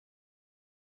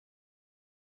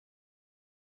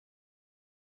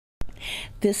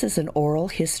This is an oral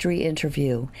history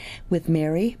interview with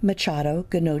Mary Machado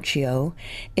Ginochio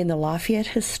in the Lafayette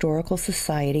Historical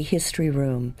Society History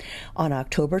Room on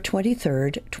October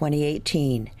 23rd,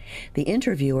 2018. The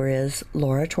interviewer is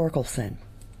Laura Torkelsen.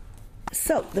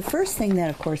 So, the first thing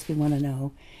that, of course, we want to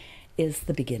know is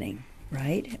the beginning,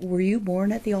 right? Were you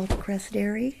born at the Alta Crest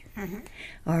Dairy? Mm-hmm.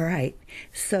 All right.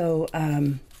 So,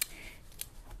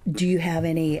 do you have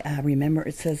any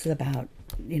remembrances about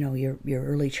your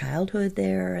early childhood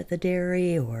there at the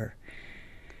dairy, or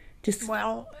just...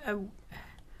 Well,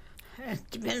 it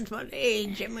depends what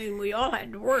age. I mean, we all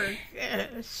had to work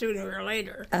sooner or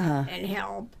later and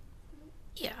help.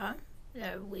 Yeah.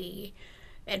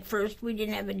 At first, we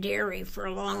didn't have a dairy for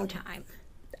a long time.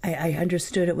 I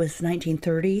understood it was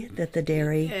 1930 that the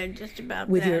dairy... just about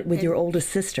with that. With your oldest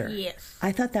sister. Yes.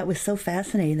 I thought that was so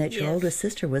fascinating that your oldest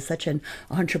sister was such an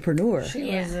entrepreneur.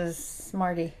 She was a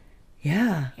smarty.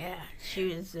 Yeah. Yeah, she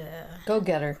was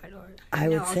go-getter. I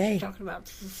would say. She's talking about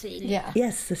Cecilia. Yeah.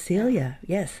 Yes, Cecilia.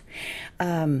 Yes.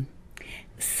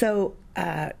 So,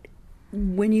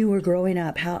 when you were growing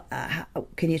up, how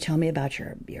can you tell me about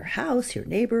your house, your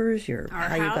neighbors,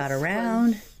 how you got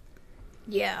around?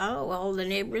 Well, the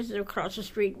neighbors across the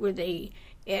street were the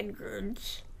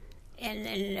Edgards, and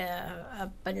then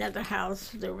up another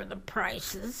house there were the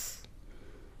Prices,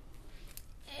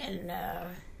 and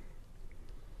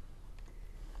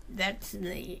that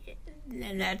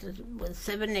was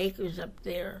 7 acres up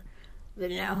there that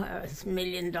now has $1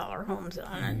 million homes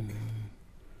on it.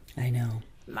 I know.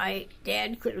 My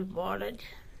dad could have bought it,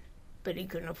 but he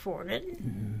couldn't afford it.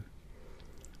 Mm-hmm.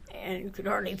 And could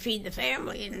hardly feed the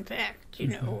family, in fact,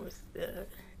 with the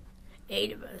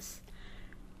 8 of us.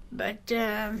 But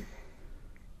then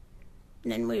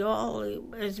we all,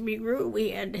 as we grew,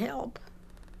 we had help.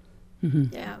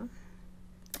 Mm-hmm. Yeah.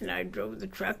 And I drove the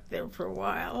truck there for a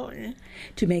while. And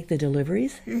to make the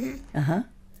deliveries? Mm-hmm. Uh-huh.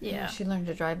 Yeah. She learned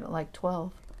to drive at like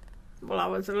 12. Well, I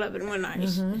was 11 when I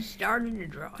started to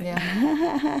drive.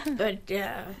 Yeah. But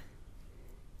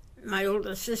my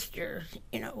oldest sister,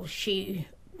 she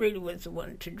really was the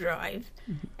one to drive.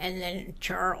 Mm-hmm. And then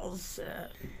Charles.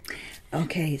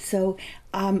 Okay, so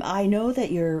I know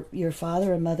that your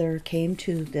father and mother came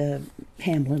to the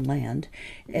Hamlin land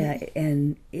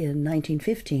in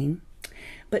 1915.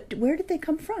 But where did they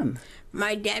come from?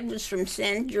 My dad was from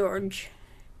San George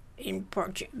in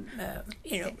Portuguese.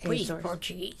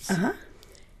 Uh-huh.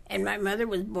 And my mother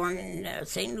was born in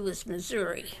St. Louis,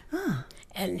 Missouri. Ah.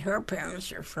 And her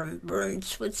parents are from Bern,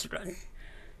 Switzerland.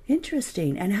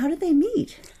 Interesting. And how did they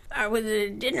meet? I was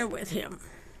at dinner with him.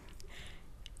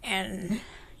 And,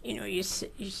 you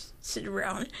sit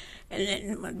around, and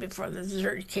then before the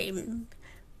dessert came,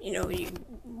 you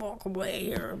walk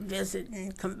away or visit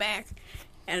and come back.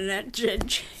 And that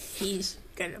judge, he's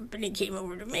got up and he came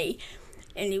over to me,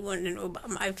 and he wanted to know about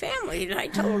my family, and I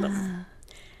told him.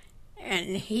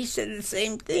 And he said the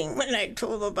same thing when I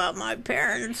told him about my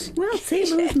parents. Well,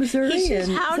 St. Louis, Missouri,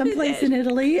 and someplace in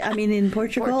Italy. I mean, in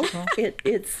Portugal.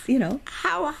 It's.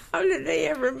 How did they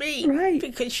ever meet? Right.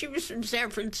 Because she was from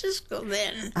San Francisco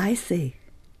then. I see.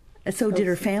 So did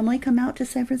her family come out to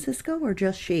San Francisco, or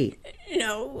just she?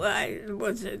 No,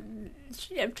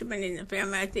 she had too many in the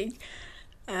family, I think.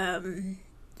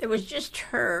 It was just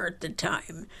her at the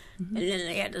time. Mm-hmm. And then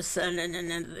they had a son and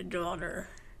another daughter.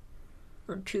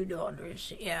 Or 2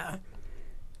 daughters, yeah.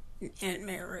 Aunt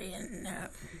Mary and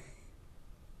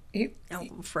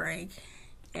Uncle Frank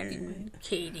and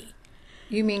Katie.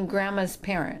 You mean Grandma's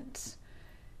parents?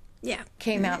 Yeah.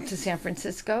 Came out to San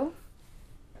Francisco?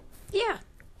 Yeah.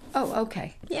 Oh,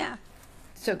 okay. Yeah.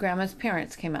 So Grandma's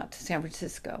parents came out to San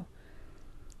Francisco.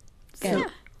 Yeah.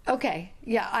 Okay.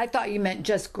 Yeah, I thought you meant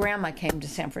just Grandma came to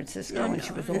San Francisco when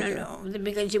she was older. No,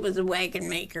 because she was a wagon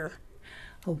maker.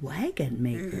 A wagon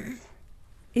maker? Mm-hmm.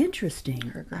 Interesting.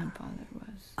 Her grandfather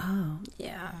was. Oh.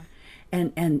 Yeah.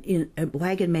 And a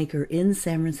wagon maker in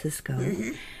San Francisco.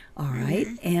 Mm-hmm. All right.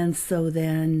 Mm-hmm. And so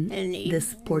then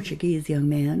this Portuguese young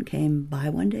man came by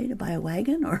one day to buy a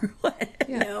wagon, or what?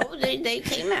 No, they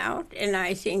came out, and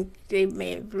I think they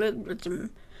may have lived with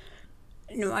them.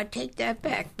 No, I take that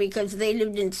back, because they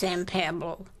lived in San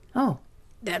Pablo. Oh.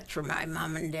 That's where my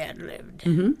mom and dad lived.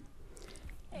 Mm-hmm.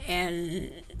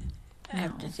 And I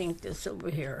have to think this over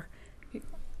here.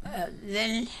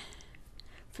 Then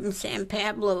from San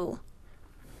Pablo,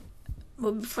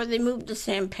 well, before they moved to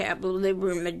San Pablo, they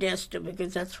were in Modesto,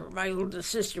 because that's where my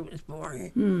oldest sister was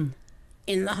born,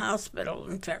 in the hospital.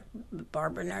 In fact,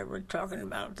 Barbara and I were talking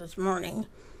about it this morning.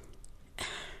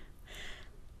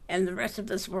 And the rest of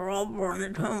us were all born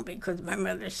at home because my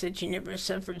mother said she never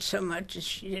suffered so much as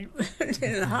she did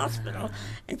in the hospital,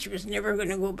 and she was never going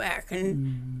to go back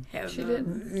and have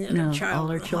another child all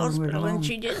her in the children were at hospital, home. and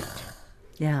she didn't.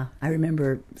 Yeah, I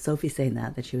remember Sophie saying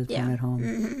that she was born at home.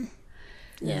 Mm-hmm.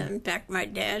 Yeah, in fact, my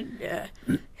dad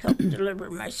helped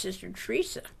deliver my sister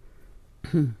Teresa.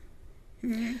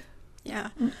 Yeah.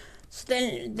 So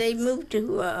then they moved to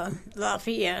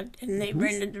Lafayette, and they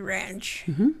rented the ranch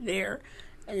there.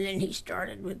 And then he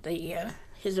started with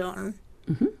his own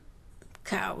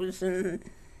cows, and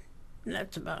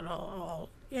that's about all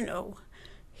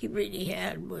he really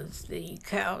had was the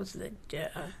cows and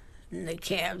the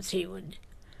calves he would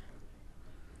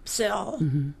sell.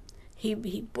 He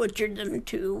butchered them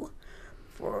too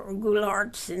for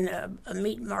Goulart's in a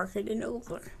meat market in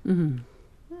Oakland.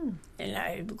 And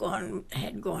I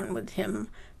had gone with him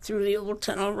through the old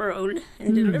tunnel road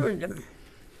and delivered them.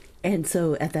 And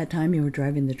so at that time you were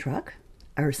driving the truck?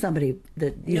 Or somebody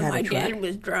that you had a truck? No, my dad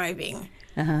was driving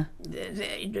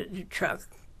the truck.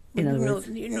 In other words,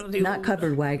 the not old,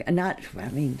 covered wagon,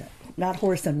 not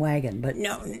horse and wagon, but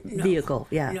no, vehicle,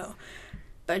 yeah. No,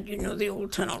 but the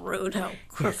old tunnel road, how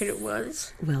crooked it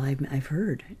was. Well, I've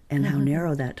heard, and how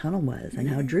narrow that tunnel was, and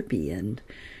how drippy and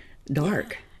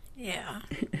dark. Yeah.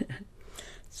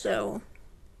 So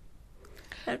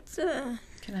that's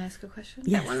Can I ask a question?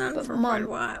 Yes. that went on for Mom, quite a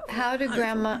while. how did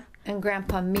Grandma and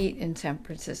Grandpa meet in San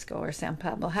Francisco or San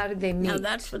Pablo? How did they meet? Now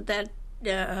that's what that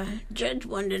judge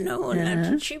wanted to know, and that's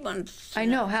what she wants. I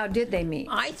know. How did they meet?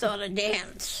 I thought a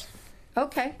dance.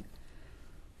 Okay.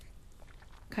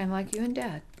 Kind of like you and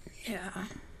Dad. Yeah,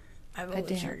 I've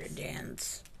always heard a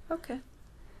dance. Okay.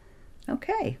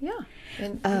 Okay. Yeah.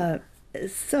 And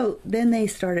So then they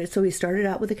started. So we started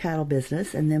out with the cattle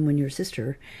business, and then when your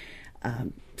sister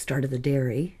started the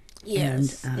dairy.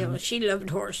 Yes, And, she loved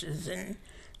horses, and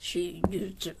she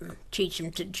used to teach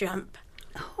them to jump.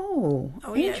 Oh,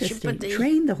 yeah, she interesting. put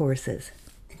Train the horses.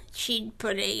 She'd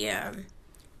put a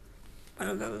one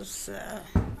of those that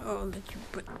you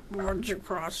put boards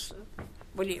across.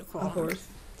 What do you call them? Horse.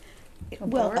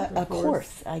 Well, a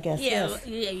course, I guess. Yeah, Yes.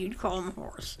 yeah, you'd call them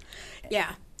horse.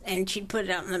 Yeah, and she'd put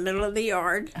it out in the middle of the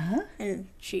yard, and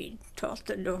she taught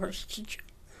the horse to jump.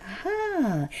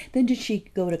 Ah, then did she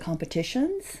go to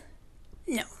competitions?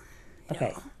 No.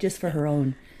 Okay, just for her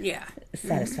own Yeah.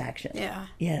 satisfaction. Yeah.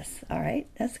 Yes. All right.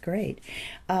 That's great.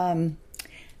 I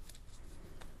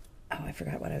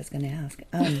forgot what I was going to ask.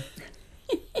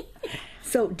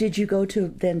 So, did you go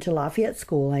to Lafayette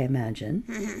School? I imagine.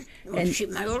 Well, And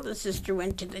my older sister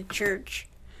went to the church.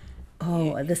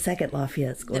 the second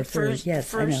Lafayette School. The or third. first,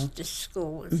 Yes, I know.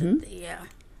 school was at the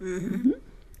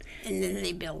and then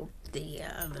they built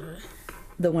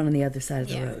The one on the other side of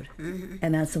the road,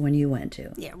 and that's the one you went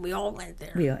to. Yeah, we all went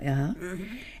there.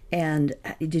 And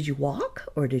did you walk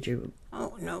or did you?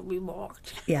 Oh no, we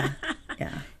walked. Yeah,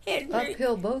 yeah. It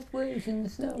uphill both ways in the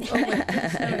snow.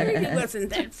 really wasn't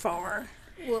that far.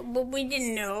 Well, but we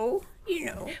didn't know,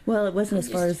 Well, it wasn't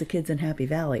as far as the kids in Happy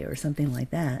Valley or something like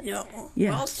that. No.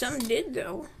 Yeah. Well, some did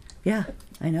though. Yeah,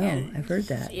 I know. I've heard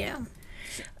that. Yeah.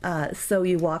 So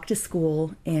you walked to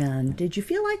school, and did you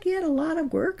feel like you had a lot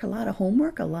of work, a lot of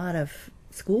homework, a lot of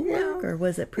schoolwork, or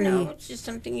was it pretty? No, it's just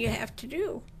something you have to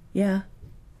do. Yeah.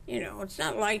 It's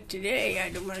not like today, I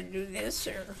don't want to do this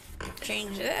or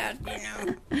change that,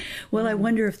 Well, I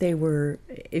wonder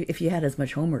if you had as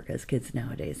much homework as kids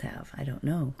nowadays have. I don't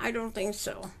know. I don't think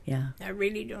so. Yeah. I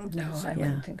really don't think so. I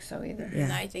wouldn't think so either. Yeah.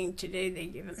 And I think today they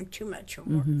give them too much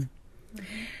homework.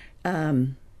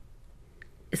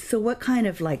 So what kind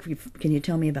of, can you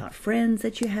tell me about friends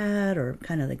that you had, or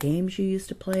kind of the games you used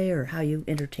to play, or how you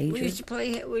entertained We used to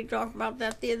play, we talked about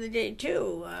that the other day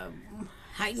too.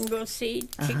 Hide and go seek,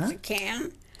 kick the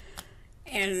can.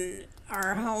 And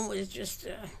our home was just,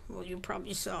 you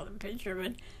probably saw the picture of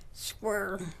it,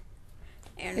 square.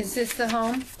 And Is this the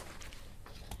home?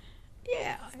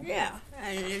 yeah.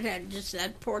 And it had just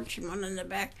that porch and one in the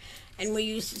back. And we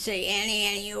used to say,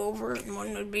 Annie over, and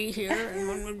one would be here, and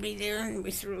one would be there, and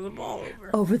we threw the ball over.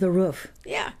 Over the roof.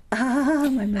 Yeah. Ah,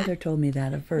 my mother told me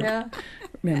that of her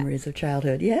memories of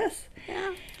childhood. Yes.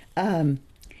 Yeah.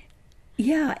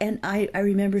 Yeah, and I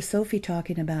remember Sophie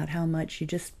talking about how much you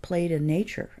just played in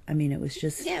nature. I mean, it was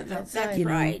just... Yeah, that's You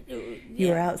right.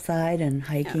 were outside and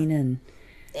hiking and...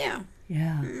 Yeah.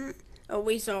 Yeah. Oh,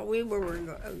 we thought where we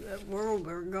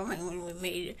were going when we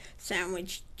made a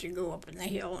sandwich to go up in the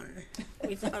hill, and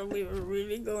we thought we were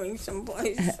really going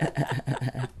someplace.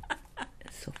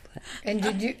 So fun.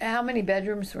 And how many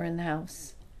bedrooms were in the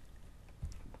house?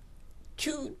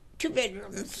 Two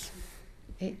bedrooms.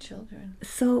 8 children.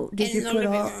 So did In you the put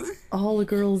living room. all the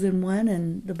girls in one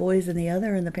and the boys in the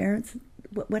other and the parents?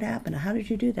 What happened? How did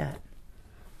you do that?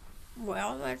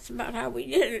 Well, that's about how we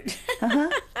did it. Uh-huh.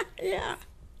 Yeah.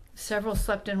 Several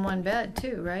slept in one bed,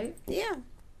 too, right? Yeah.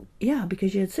 Yeah,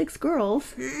 because you had 6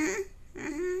 girls.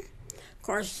 Of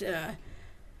course,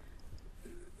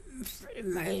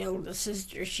 my oldest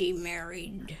sister, she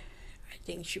married, I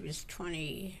think she was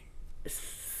 20.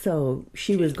 So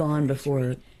she was gone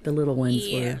before the little ones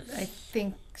Yeah. were. I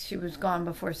think she was gone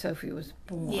before Sophie was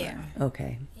born. Yeah.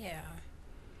 Okay. Yeah.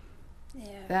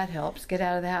 Yeah. That helps. Get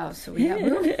out of the house so we have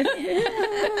room.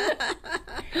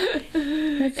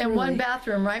 And one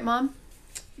bathroom, right, Mom?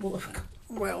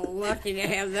 Well, lucky to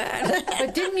have that.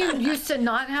 But didn't you used to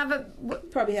not have a...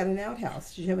 Probably had an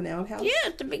outhouse. Did you have an outhouse? Yeah,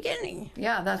 at the beginning.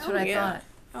 Yeah, that's what I yeah. thought.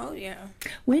 Oh, yeah.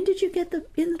 When did you get the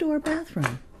indoor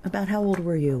bathroom? About how old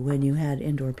were you when you had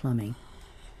indoor plumbing?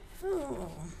 Oh,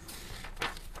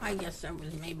 I guess I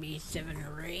was maybe 7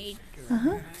 or 8 or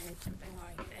 9, something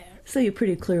like that. So you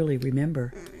pretty clearly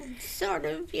remember. Sort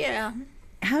of, yeah.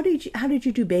 How did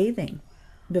you do bathing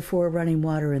before running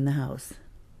water in the house?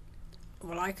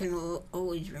 Well, I can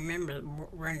always remember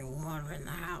running water in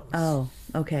the house. Oh,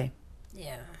 okay.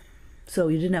 Yeah. So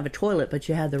you didn't have a toilet, but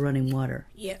you had the running water.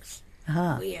 Yes.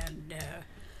 Ah. We had,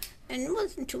 and it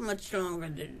wasn't too much longer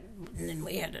than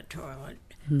we had a toilet.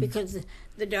 Hmm. Because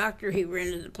the doctor he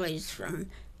rented the place from,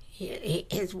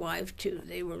 his wife too,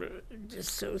 they were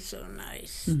just so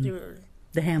nice. Mm-hmm. They were,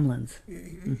 The Hamlins.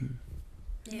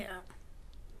 yeah.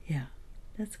 Yeah,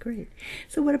 that's great.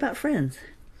 So what about friends?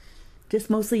 Just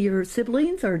mostly your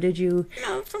siblings, or did you?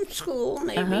 No, from school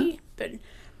maybe, but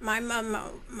my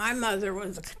mother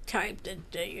was the type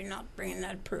that you're not bringing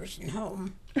that person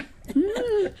home.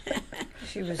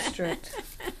 She was strict.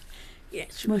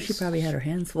 Yes. Well, she probably had her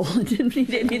hands full and didn't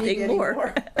need anything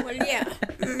more. Well, yeah.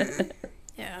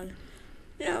 Yeah.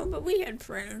 No, but we had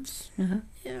friends.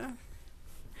 Yeah.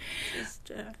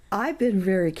 Just, I've been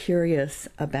very curious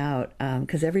about,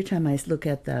 because every time I look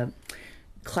at the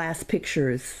class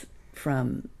pictures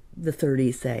from the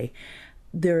 30s, say,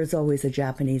 there is always a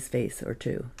Japanese face or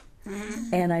two.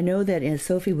 And I know that as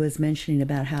Sophie was mentioning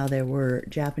about how there were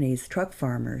Japanese truck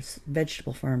farmers,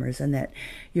 vegetable farmers, and that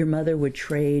your mother would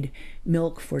trade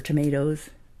milk for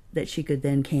tomatoes that she could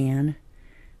then can.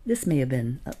 This may have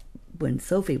been when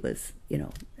Sophie was,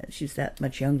 she's that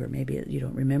much younger. Maybe you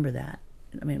don't remember that.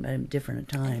 I mean, a different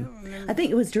time. I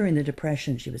think it was during the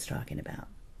Depression she was talking about.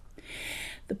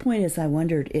 The point is, I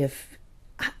wondered if,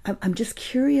 I'm just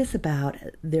curious about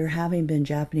there having been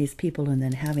Japanese people and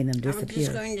then having them I was disappear.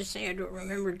 just going to say I don't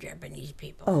remember Japanese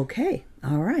people. Okay,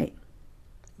 all right.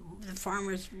 The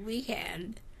farmers we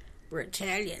had were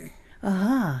Italian.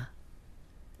 Aha.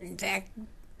 In fact,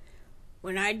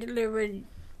 when I delivered,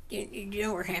 you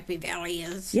know where Happy Valley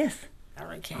is? Yes.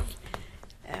 Okay.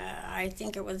 I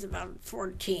think it was about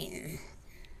 14.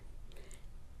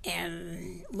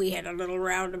 And we had a little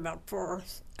route about 4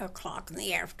 o'clock in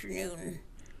the afternoon.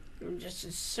 There were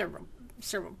just several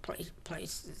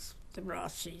places, the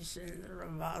Rossi's and the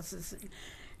Ravazes.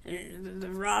 And the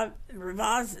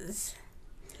Ravazes,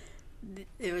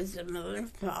 there was a mother and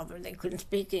father, they couldn't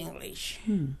speak English.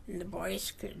 And the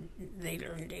boys they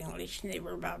learned English, and they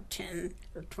were about 10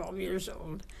 or 12 years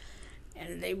old.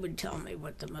 And they would tell me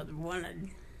what the mother wanted.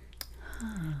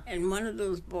 And one of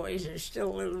those boys is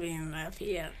still living in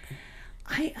Lafayette.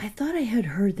 I thought I had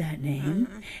heard that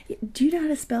name. Do you know how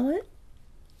to spell it?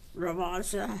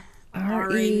 Ravaza.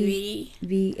 R-E-V-A-Z-A?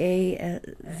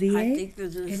 I think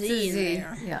there's a Z in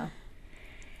there. Yeah.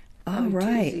 All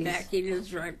right. In fact, he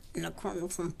lives right in the corner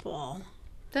from Paul.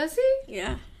 Does he?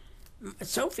 Yeah.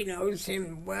 Sophie knows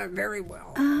him very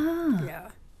well. Ah. Yeah.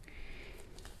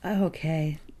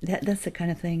 Okay. That's the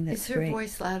kind of thing that's Is her great.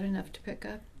 voice loud enough to pick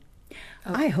up?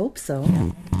 I hope so.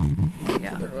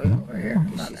 Yeah. Over here.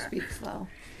 She speaks low.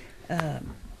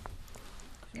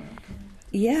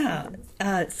 Yeah.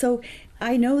 So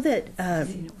I know that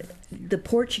the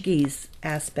Portuguese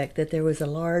aspect, that there was a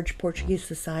large Portuguese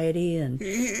society and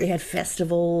they had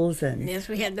festivals and... Yes,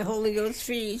 we had the Holy Ghost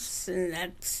feasts, and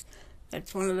that's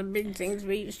one of the big things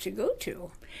we used to go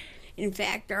to. In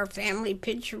fact, our family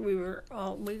picture, we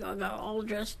got all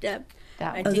dressed up.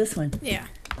 This one. Yeah.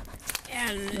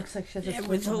 And Looks like she has a it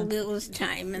was swim on. Holy Ghost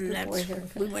time, and boy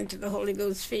haircut. we went to the Holy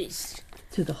Ghost feast.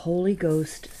 To the Holy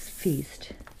Ghost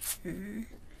feast.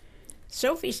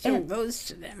 Sophie still goes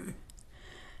to them.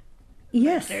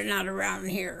 Yes. They're not around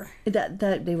here. That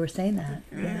they were saying that.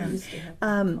 Yeah.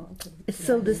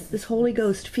 So this Holy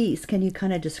Ghost feast, can you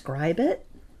kind of describe it?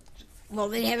 Well,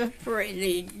 they have a parade.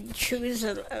 They choose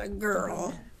a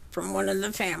girl from one of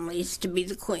the families to be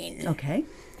the queen. Okay.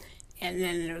 And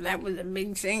then that was a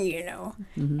big thing, you know.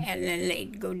 And then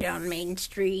they'd go down Main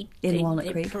Street. In Walnut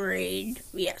they'd Creek? Parade,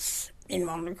 yes, in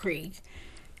Walnut Creek.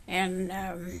 And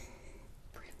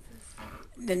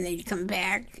then they'd come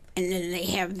back, and then they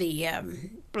have the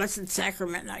Blessed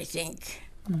Sacrament, I think,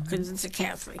 because it's a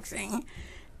Catholic thing.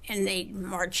 And they'd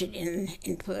march it in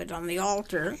and put it on the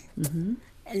altar. And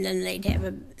then they'd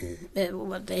have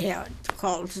what they have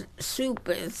called soup,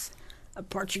 is a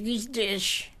Portuguese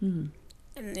dish.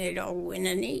 And they'd all go in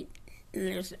and eat. And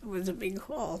it was a big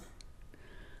hall.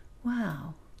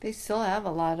 Wow. They still have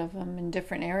a lot of them in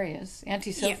different areas.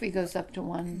 Auntie Sophie goes up to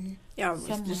one. Yeah, I was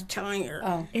somewhere. just telling her.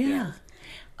 Oh. Yeah.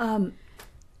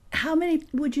 How many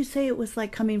would you say it was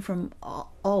like coming from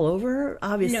all over?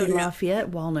 Obviously, No. Lafayette,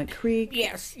 Walnut Creek,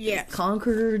 Yes, yes.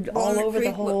 Concord, all Walnut over the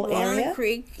Creek- whole Walnut area?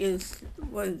 Creek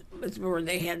was where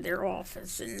they had their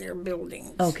office and their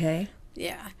buildings. Okay.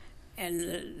 Yeah. And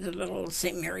the little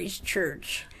St. Mary's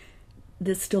Church.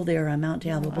 That's still there on Mount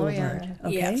Diablo Oh, yeah. Boulevard.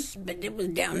 Okay. Yes, but it was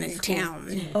down in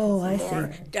town. Oh, I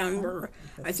More see. down where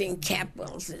I think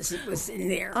Capwell's was in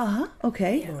there. Uh-huh.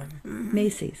 Okay.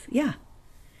 Macy's. Yeah.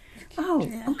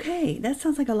 Oh, okay. That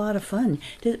sounds like a lot of fun.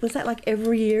 Was that like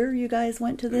every year you guys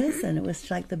went to this, and it was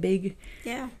like the big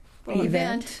Yeah.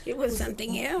 event? It was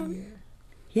something, yeah.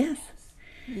 Yes.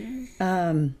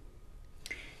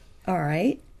 All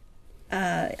right.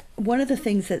 One of the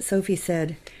things that Sophie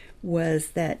said was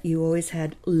that you always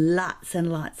had lots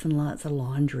and lots and lots of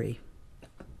laundry.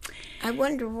 I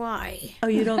wonder why. Oh,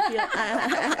 you don't feel...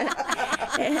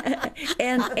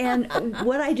 and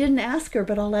what I didn't ask her,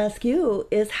 but I'll ask you,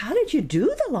 is how did you do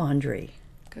the laundry?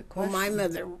 Good Well, question. my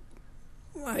mother,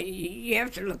 well, you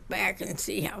have to look back and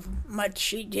see how much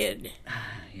she did.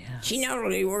 Yeah. She not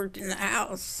only worked in the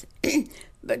house,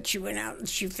 but she went out and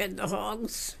she fed the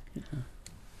hogs.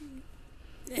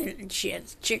 And she had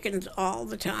chickens all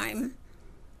the time.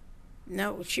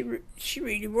 No, she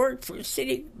really worked for a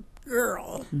city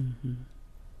girl.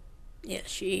 Yeah,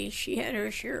 she had her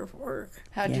share of work.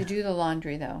 How'd Yeah. you do the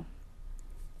laundry, though?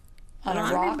 On a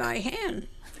Laundry rock? by hand.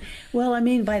 Well, I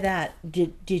mean by that,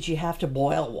 did you have to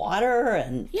boil water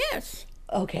and... Yes.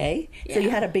 Okay. So you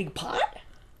Yeah. had a big pot?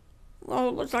 Well,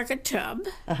 it was like a tub.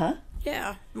 Uh-huh.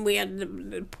 Yeah. We had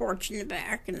the porch in the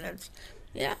back, and that's,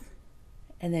 yeah.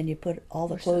 And then you put all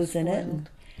the clothes in it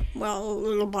Well,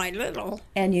 little by little.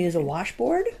 and use a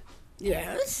washboard?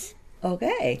 Yes.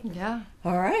 Okay. Yeah.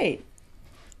 All right.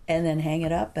 And then hang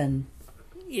it up, and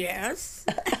Yes.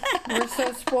 We're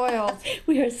so spoiled.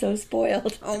 we are so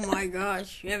spoiled. Oh my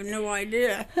gosh, you have no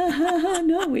idea.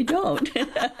 No, we don't.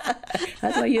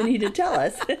 That's why you need to tell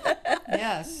us.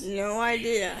 Yes. No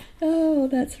idea. Oh,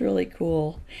 that's really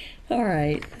cool. All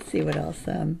right. Let's see what else.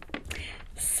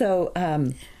 So,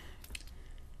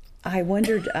 I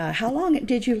wondered, how long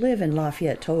did you live in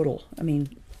Lafayette total? I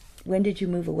mean, when did you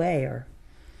move away, or?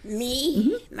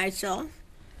 Me, myself,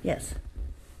 Yes.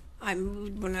 I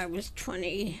moved when I was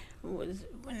 20, was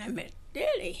when I met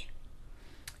Daddy.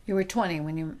 You were 20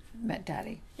 when you met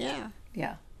Daddy. Yeah.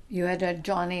 Yeah. You had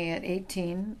Johnny at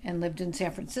 18 and lived in San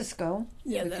Francisco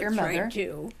Yeah, with that's your mother. right,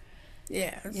 too.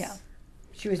 Yes. Yeah.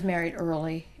 She was married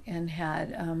early and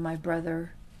had my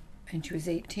brother, and she was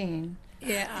 18.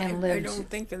 Yeah, And I lived- don't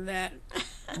think of that.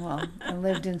 Well, and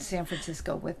lived in San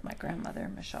Francisco with my grandmother,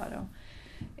 Machado.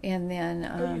 And then,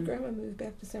 Your grandma moved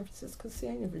back to San Francisco. See,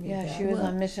 I never knew yeah, that. she was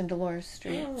on Mission Dolores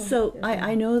Street. Oh, So yeah.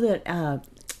 I know that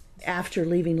after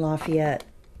leaving Lafayette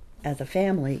as a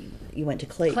family, you went to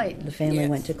Clayton. Clayton. The family Yes.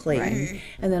 went to Clayton.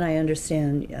 And then I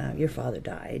understand your father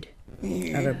died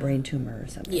of a brain tumor or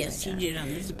something Yes, like he did on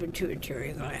his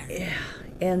pituitary gland. that.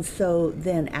 And so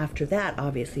then after that,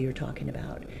 obviously you're talking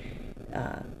about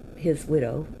his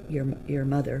widow, your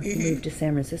mother, moved to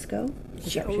San Francisco?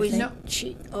 Is She that what you're always, saying?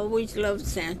 she always loved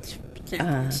San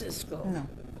Francisco. No.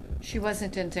 She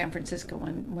wasn't in San Francisco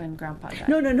when Grandpa died.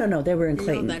 No. They were in No,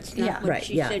 Clayton. that's not Yeah. what Right,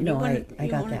 she yeah, said. no, You wanna- I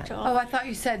you got wanna that. talk? Oh, I thought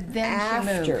you said then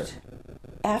she moved.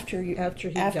 After he your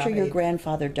died.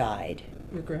 grandfather died.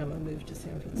 Your grandma moved to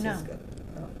San Francisco.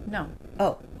 Oh. No.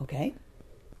 Oh, okay.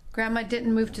 Grandma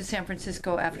didn't move to San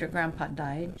Francisco after Grandpa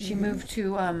died. She moved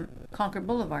to Concord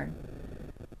Boulevard.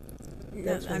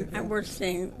 No, we're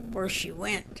saying where she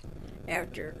went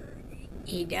after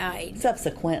he died.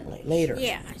 Subsequently, later.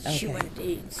 Yeah, she Okay. went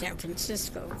to San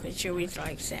Francisco because she always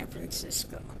liked San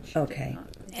Francisco. Okay.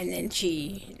 And then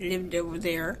she lived over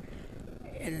there,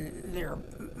 and there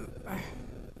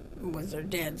was her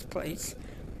dad's place.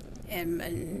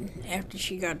 And after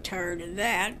she got tired of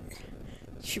that,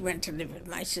 she went to live with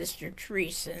my sister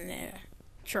Teresa and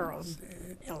Charles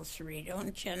and El Cerrito,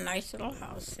 and she had a nice little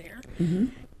house there. Mm-hmm.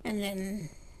 And then,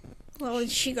 well,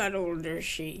 as she got older,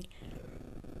 she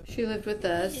She lived with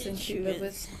us, and she lived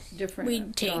with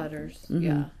different daughters.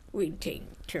 Yeah. We'd take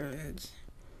turns.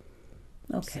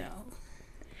 Okay. So.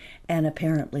 And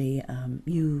apparently,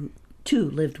 you too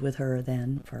lived with her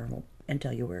then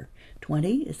until you were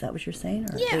 20. Is that what you're saying,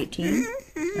 or 18?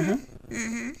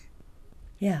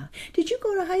 Yeah. Did you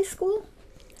go to high school?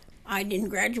 I didn't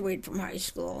graduate from high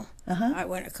school. I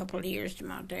went a couple of years to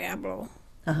Mount Diablo.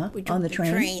 We took On the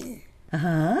train.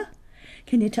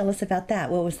 Can you tell us about that?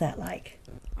 What was that like?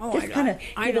 Oh, just kind of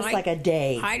give us like a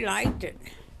day. I liked it.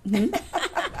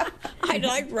 I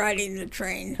liked riding the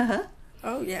train.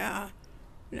 Oh yeah.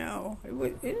 No, it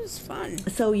was fun.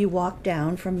 So you walked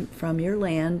down from your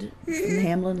land, from the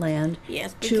Hamlin land,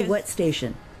 yes, to what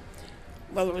station?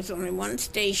 Well, there was only one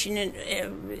station,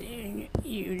 and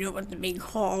you know what the big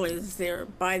hall is there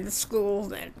by the school.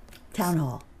 That town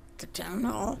hall. The town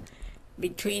hall.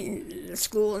 Between the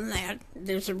school and that,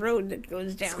 there's a road that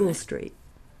goes down. School Street.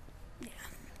 Yeah.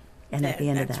 And at the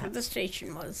end of that. That's where the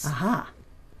station was.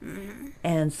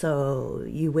 And so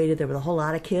you waited there with a whole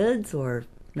lot of kids, or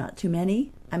not too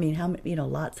many? I mean, how many?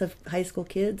 Lots of high school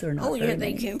kids, or not? Oh yeah,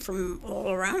 they many? came from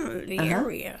all around the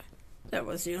area. That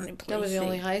was the only place. That was the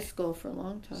only high school for a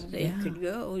long time. They could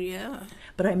go, yeah.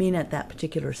 But I mean, at that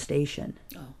particular station.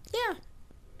 Oh.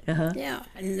 Yeah. Yeah,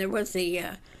 and there was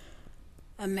a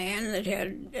man that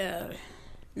had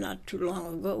not too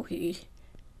long ago. He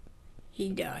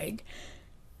died.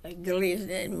 His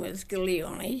name was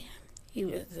Giglione. He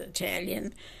was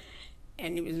Italian,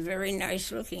 and he was very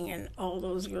nice looking, and all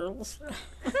those girls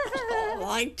all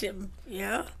liked him.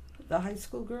 Yeah. The high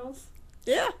school girls?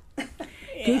 Yeah.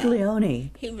 Giglione.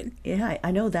 Yeah,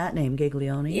 I know that name,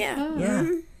 Giglione. Yeah. Oh.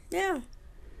 Yeah. Yeah.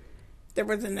 There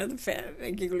was another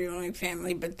Giglione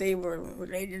family, but they were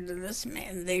related to this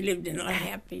man. They lived in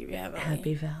Happy Valley.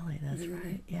 Happy Valley, that's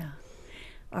right. Yeah.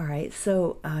 All right.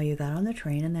 So you got on the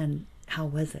train, and then how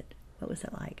was it? What was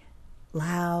it like?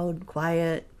 Loud,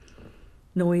 quiet,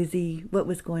 noisy? What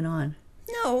was going on?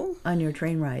 No. On your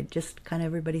train ride? Just kind of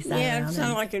everybody sat around? Yeah, it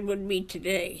sounded like it would be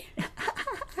today.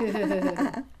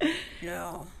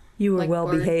 No. You were Like well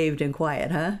bird? behaved and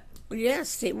quiet, huh?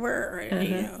 Yes, they were.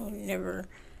 Never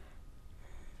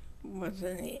was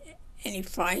any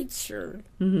fights or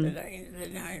that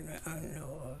I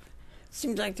know of.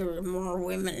 Seems like there were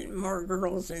more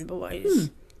girls than boys.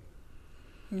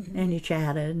 And you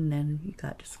chatted, and then you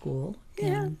got to school.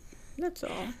 Yeah, And that's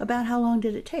all. about how long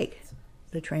did it take,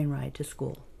 the train ride to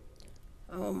school?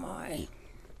 Oh my.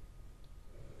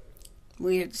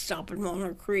 We had to stop at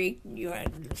Walnut Creek. You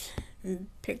had to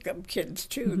pick up kids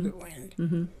too that went.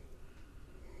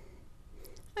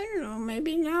 I don't know,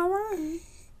 maybe an hour,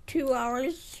 2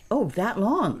 hours. Oh, that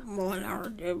long? 1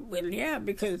 hour. Well, yeah,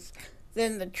 because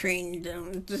then the train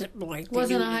don't zip like It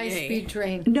wasn't a high-speed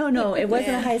train. No, it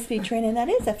wasn't a high-speed train, and that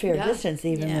is a fair Yeah. distance,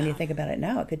 even when you Yeah. think about it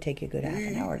now. It could take you a good half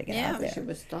an hour to get out She there.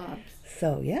 was stopped.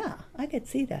 So, yeah, I could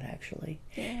see that, actually.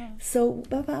 Yeah. So,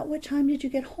 about what time did you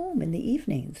get home in the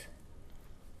evenings?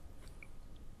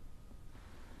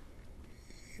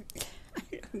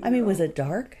 I mean, was it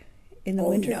dark in the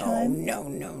winter time? No.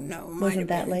 Wasn't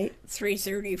that late?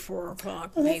 3:30, 4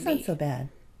 o'clock, Oh, that's maybe. not so bad.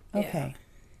 Okay.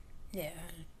 Yeah.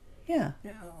 Yeah.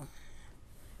 No.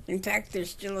 In fact, there's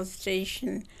still a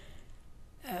station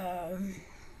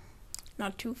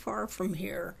not too far from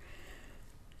here.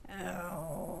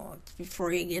 It's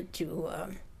before you get to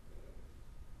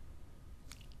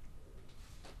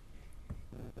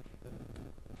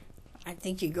I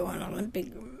think you go on Olympic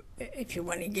if you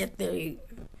want to get there.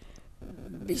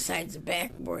 Besides the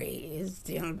back way is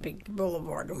the Olympic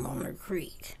Boulevard on Walnut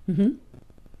Creek. And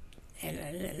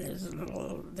then there's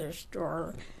their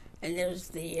store, and there's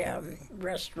the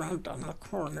restaurant on the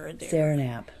corner there.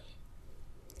 Saranap.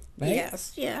 Right?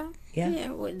 Yes, yeah.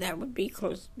 That would be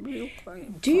close, real close.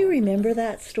 Do you remember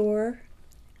that store?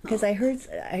 Because I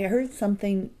heard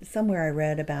something somewhere I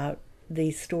read about the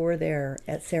store there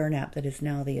at Saranap that is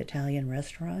now the Italian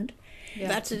restaurant. Yeah.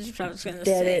 That's what I was going to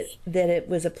say. That it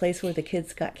was a place where the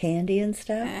kids got candy and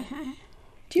stuff.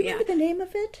 Do you remember the name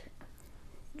of it?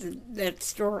 That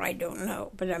store, I don't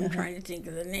know, but I'm trying to think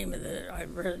of the name of the.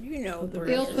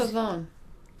 Il Pavone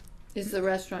is the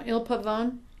restaurant. Il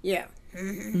Pavone? Yeah.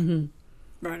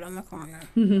 Right on the corner.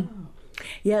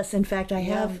 Yes, in fact, I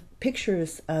have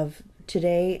pictures of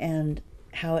today and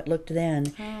how it looked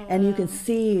then, and you can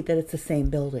see that it's the same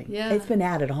building. Yeah. It's been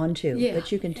added on to, Yeah. but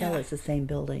you can tell it's the same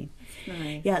building.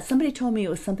 Nice. Yeah, somebody told me it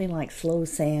was something like Slow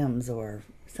Sam's or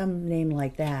some name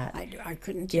like that. I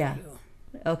couldn't tell you.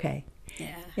 Okay.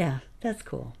 Yeah. Yeah, that's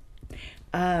cool.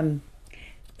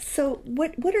 So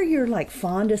what are your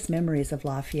fondest memories of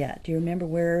Lafayette? Do you remember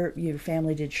where your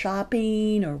family did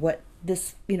shopping, or what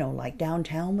this, you know, like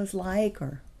downtown was like,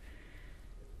 or?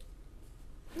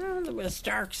 Well, there was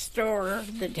Stark's store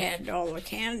that had all the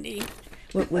candy.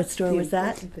 What store was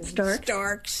that? Stark?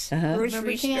 Stark's Uh-huh.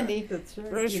 grocery store. candy. That's right.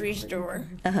 Grocery store.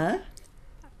 Uh-huh.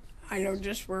 I know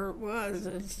just where it was.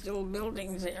 It's still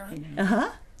buildings there. Uh-huh.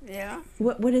 Yeah,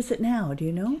 What is it now? Do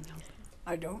you know?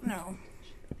 I don't know.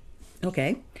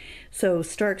 Okay. So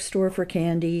Stark store for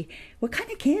candy. What kind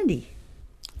of candy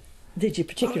did you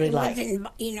particularly It like? wasn't,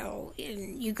 you know,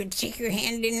 you could stick your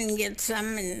hand in and get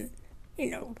some, and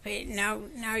you know, pay. Now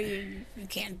you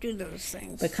can't do those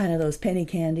things. But kind of those penny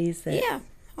candies that. Yeah.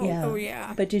 Oh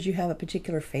yeah. But did you have a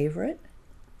particular favorite?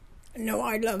 No,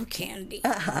 I love candy.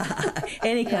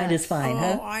 Any kind is fine, Oh,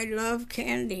 huh? I love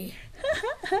candy.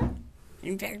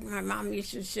 In fact, my mom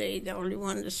used to say the only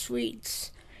one is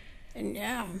sweets. And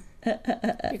yeah,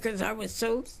 because I was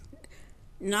so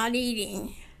not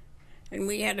eating. And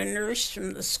we had a nurse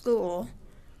from the school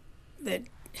that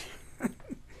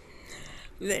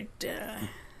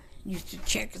used to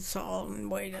check us all and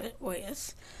weigh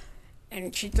us.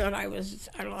 And she thought I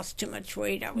lost too much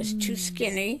weight. I was too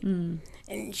skinny.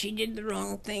 And she did the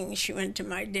wrong thing. She went to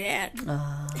my dad.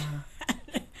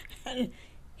 And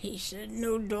he said,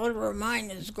 no daughter of mine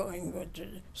is going to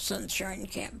Sunshine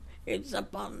Camp. It's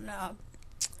up on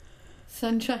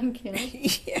Sunshine Camp.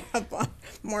 yeah, up on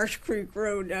Marsh Creek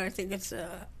Road. I think it's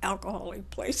a alcoholic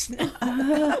place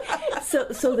now.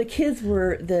 So the kids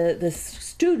were the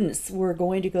students were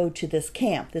going to go to this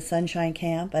camp, the Sunshine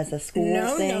Camp, as a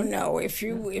school thing. No. If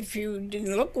you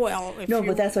didn't look well,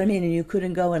 But that's what I mean. And you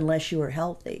couldn't go unless you were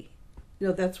healthy.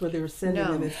 No, that's where they were sending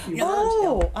No. them if you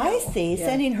Oh, I see. Yeah.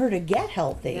 Sending her to get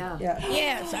healthy. Yeah. Yeah.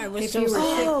 yes, I was If so you were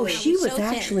sick. sick, Oh, It she was so thin.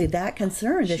 actually that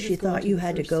concerned that She she was going thought to you the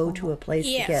had to first go hall. to a place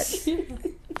Yes.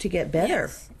 to get better.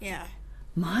 Yes. Yeah.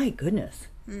 My goodness.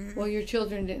 Well, your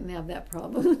children didn't have that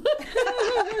problem.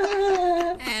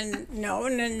 And no,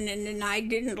 and then I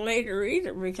didn't later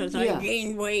either because I Yeah.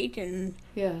 gained weight and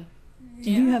Yeah. Do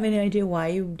you have any idea why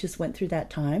you just went through that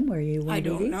time where you weren't I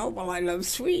don't eating? know. Well, I love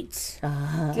sweets.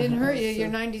 Didn't hurt you. You're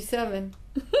 97.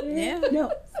 Yeah.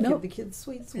 No, Give no. the kids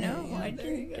sweets. No, Yeah, I there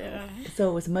you didn't. go. So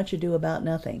it was much ado about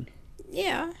nothing.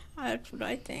 Yeah, that's what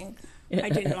I think. I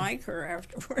didn't like her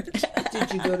afterwards.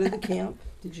 Did you go to the camp?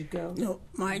 Did you go? No,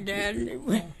 my dad,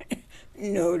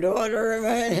 no daughter of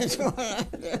mine is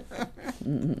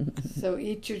So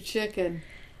eat your chicken.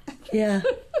 Yeah,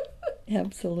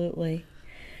 absolutely.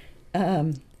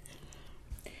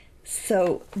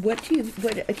 So what can you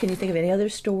think of any other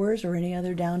stores or any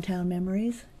other downtown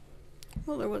memories?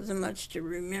 Well, there wasn't much to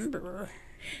remember,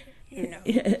 you know.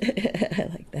 I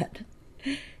like that.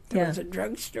 There Yeah. was a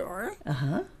drugstore.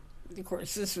 Uh-huh. Of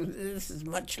course, this is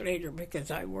much later because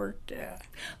I worked.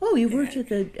 Oh, you worked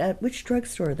at which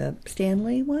drugstore? The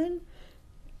Stanley one?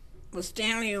 Well,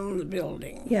 Stanley owned the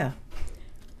building. Yeah.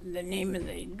 The name of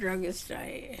the druggist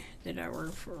that I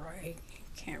worked for, I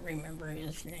can't remember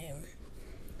his name.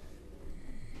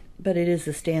 But it is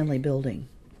the Stanley building.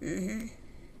 Mm-hmm.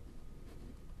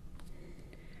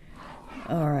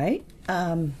 All right.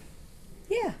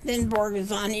 Yeah. Then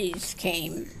Borghesani's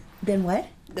came. Then what?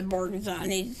 The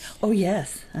Borghesani's. Oh,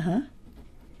 yes. Uh-huh.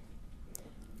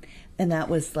 And that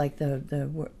was like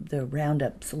the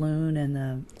Roundup Saloon and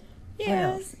the... What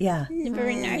Yeah. else? Yeah.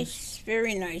 Very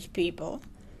nice people.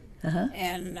 Uh-huh.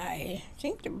 And I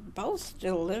think they're both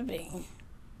still living.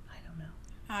 I don't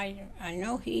know. I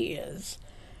know he is.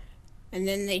 And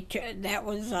then that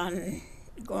was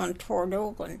going toward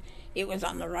Oakland. It was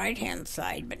on the right-hand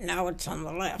side, but now it's on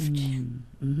the left.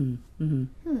 Mm-hmm.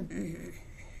 Mm-hmm.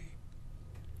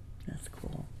 That's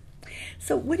cool.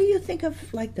 So what do you think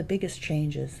of, like, the biggest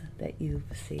changes that you've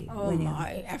seen? Oh, when you-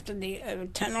 my. After the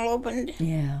tunnel opened,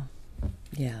 Yeah.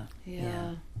 Yeah.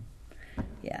 Yeah.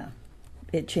 Yeah.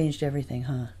 It changed everything,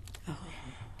 huh? Oh.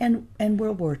 And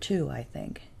World War II, I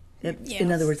think. In yes.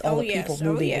 other words, all Oh, the yes. people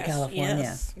Oh, moving yes. to California.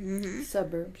 Yes. Mm-hmm.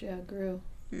 Suburbs, yeah, grew.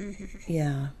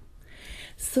 Yeah.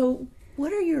 So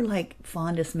what are your, like,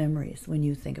 fondest memories when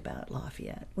you think about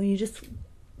Lafayette? When you just,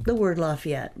 the word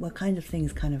Lafayette, what kind of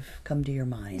things kind of come to your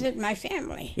mind? My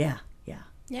family. Yeah, yeah,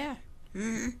 Yeah.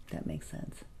 Mm-hmm. that makes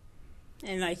sense.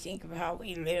 And I think of how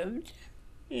we lived,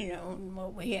 you know, and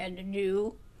what we had to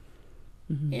do.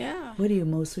 Mm-hmm. Yeah. What do you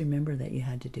most remember that you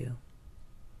had to do?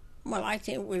 Well, I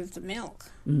think it was the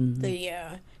milk, Mm-hmm.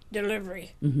 the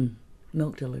delivery. Mm-hmm.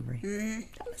 Milk delivery. Mm-hmm.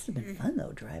 That must have been fun,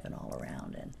 though, driving all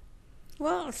around. And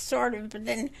Well, sort of, but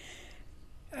then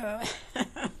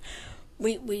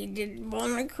we did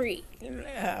Walnut Creek,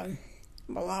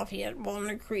 Lafayette,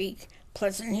 Walnut Creek,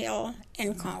 Pleasant Hill,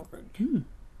 and Concord.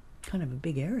 kind of a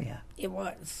big area. It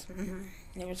was. Mm-hmm.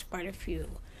 There was quite a few.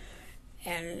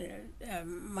 And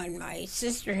when my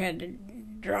sister had to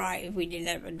drive, we didn't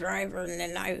have a driver, and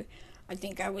then I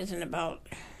think I was in about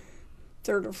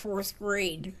 3rd or 4th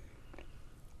grade.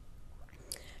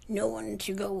 No one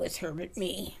to go with her but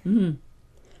me. Mm.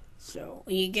 So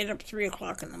you get up 3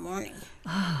 o'clock in the morning.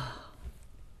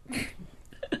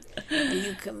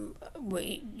 And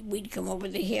we'd come over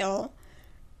the hill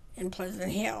in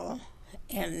Pleasant Hill,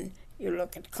 and you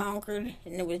look at Concord,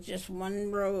 and there was just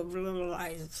one row of little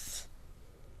lights.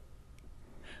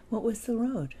 What was the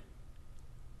road?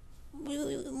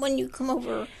 When you come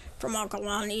over from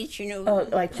Alkalani's, you know. Oh,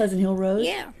 like Pleasant Hill Road?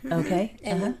 Yeah. Mm-hmm. Okay.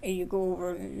 And you go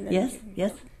over. And Yes,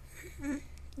 yes.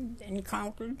 In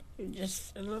Concord,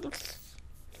 just a little,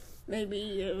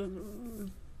 maybe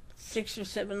 6 or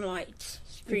 7 lights,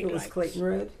 street It was lights. Clayton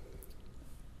Road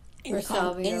Or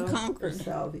Salvio. In or Concord.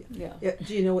 Salvia. Yeah.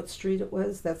 Do you know what street it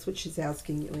was? That's what she's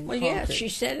asking you in Well, Concord. yeah, she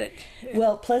said it.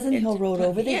 Well, Pleasant Hill Road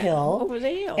over the hill. Over the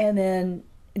hill. And then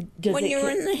does when it you're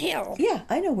in the hill. Yeah,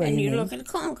 I know where And you you mean. look at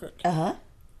Concord. Uh-huh.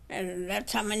 And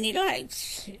that's how many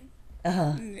lights.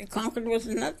 Uh-huh. Concord was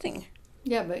nothing.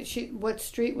 Yeah, but what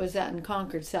street was that in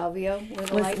Concord? Salvio? Where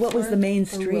the lights What was were? the main Or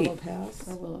street? Willow Pass.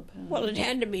 Or Willow Pass? Well, it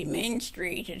had to be Main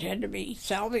Street. It had to be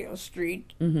Salvio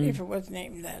Street if it was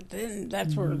named that. Then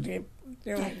that's where the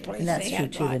only place And that's they true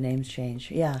had too, the lights. names change.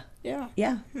 Yeah. Yeah.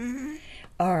 Yeah.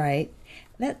 All right.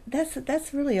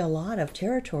 That's really a lot of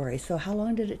territory. So how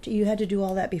long did it you had to do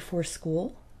all that before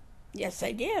school? Yes,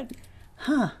 I did.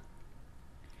 Huh.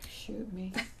 Shoot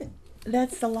me.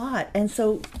 That's a lot. And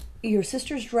so your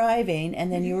sister's driving,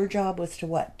 and then your job was to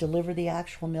what? Deliver the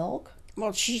actual milk?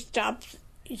 Well, you stop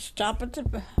at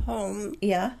the home,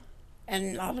 Yeah.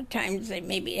 and a lot of times they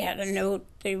maybe had a note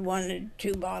they wanted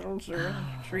 2 bottles or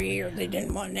 3, or they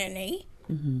didn't want any.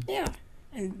 Yeah,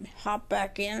 and hop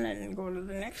back in and go to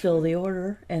the next. Fill the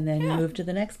order, and then Yeah. move to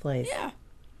the next place. Yeah,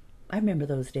 I remember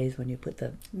those days when you put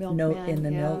the Milkman, note in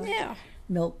the yeah. yeah.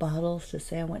 milk bottles to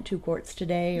say I want 2 quarts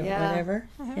today or Yeah. whatever.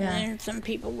 Yeah. And some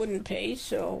people wouldn't pay,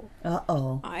 so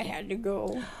Uh-oh. I had to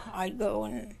go. I'd go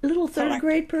and. A little third collect-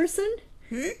 grade person?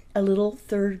 A little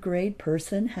 3rd grade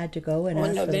person had to go and Oh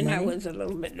ask no, for the then I money? was a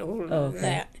little bit older Okay. than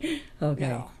that. Okay.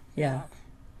 No, Yeah.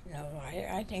 no,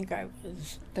 I think I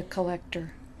was The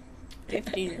collector.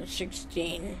 15 or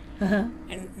 16, Uh-huh.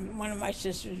 and one of my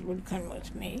sisters would come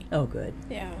with me. Oh, good.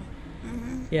 Yeah.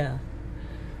 Yeah.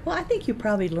 Well, I think you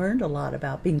probably learned a lot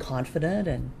about being confident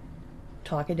and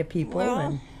talking to people. Well,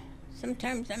 and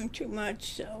sometimes I'm too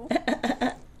much, so.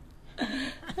 but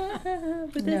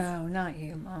that's, No, not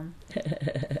you, Mom.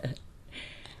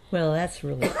 well, that's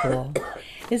really cool.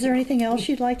 Is there anything else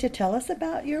you'd like to tell us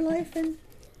about your life?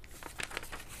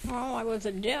 Well, I was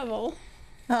a devil.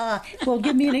 Well,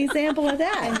 give me an example of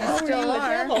that. And you How were still you a are.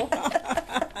 devil?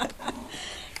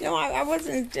 No, I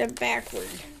wasn't backward.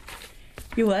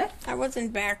 You what? I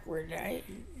wasn't backward.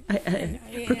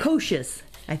 Precocious,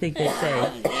 I think they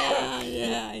say.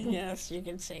 Yes, you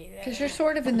can say that. Because you're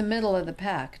sort of in the middle of the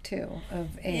pack, too, of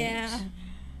age. Yeah.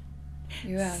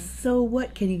 You have. So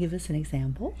what, can you give us an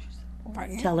example?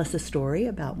 Pardon? Tell us a story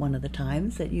about one of the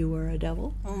times that you were a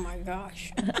devil. Oh my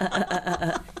gosh.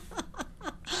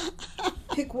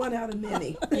 Pick one out of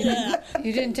many.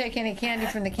 You didn't take any candy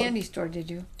from the candy store, did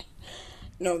you?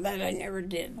 No, that I never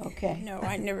did. Okay. No,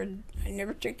 I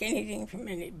never took anything from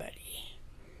anybody.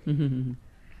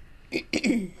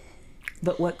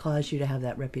 But what caused you to have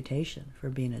that reputation for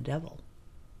being a devil?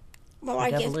 Well,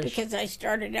 I guess devilish. because I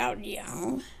started out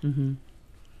young. Mm-hmm.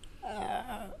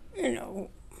 You know,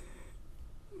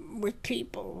 with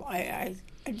people, I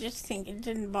just think it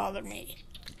didn't bother me.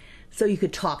 So you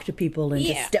could talk to people and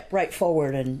Yeah. just step right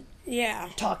forward and Yeah.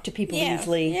 talk to people Yeah.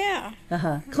 easily. Yeah.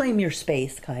 Claim your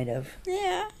space, kind of.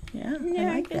 Yeah. Yeah,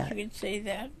 Yeah, I like guess that. you could say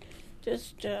that.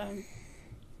 Just, I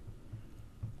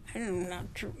don't know,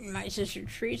 my sister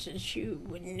Teresa, she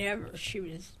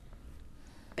was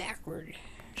backward.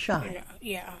 Shy. You know,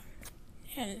 yeah.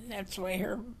 And that's the way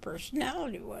her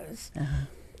personality was.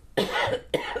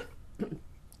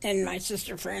 And my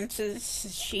sister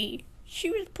Frances, she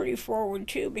was pretty forward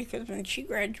too, because when she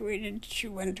graduated, she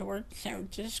went to work in San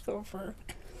Francisco for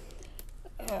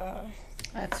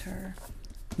That's her.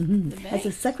 the As bank.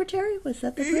 a secretary, was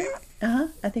that the group? Uh-huh.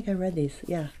 I think I read these.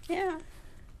 Yeah. Yeah.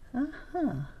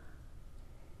 Uh-huh.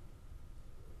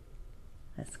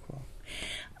 That's cool.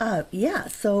 Yeah,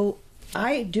 so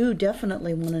I do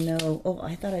definitely want to know. Oh,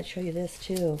 I thought I'd show you this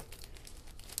too.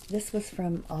 This was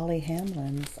from Ollie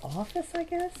Hamlin's office, I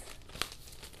guess.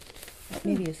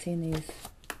 Maybe you've seen these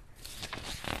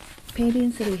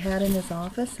paintings that he had in his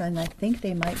office, and I think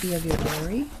they might be of your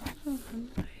dairy.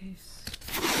 Nice.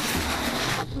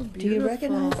 Do you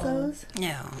recognize those?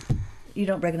 No. You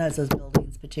don't recognize those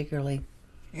buildings particularly?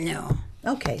 No.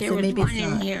 Okay, There so was maybe one it's in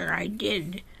not. here I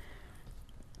did.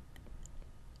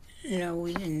 No,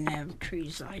 we didn't have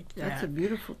trees like that. That's a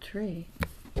beautiful tree.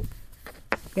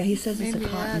 Yeah, he says it's Maybe a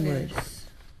that cottonwood. is.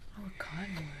 Oh, a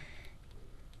cottonwood.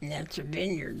 And that's a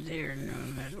vineyard there. No,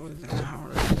 that wasn't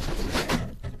ours.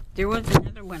 There was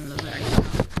another one that I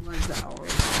thought was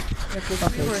ours. Yeah, 'cause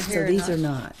Okay, we were so here these are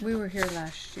not. We were here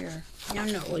last year. No,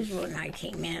 it was when I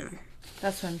came in.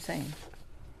 That's what I'm saying.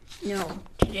 No,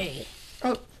 today.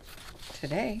 Oh,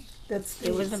 today? That's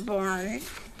There was a barn.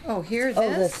 Oh, here, Oh,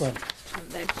 this one.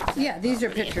 That's, Yeah, these are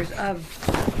pictures of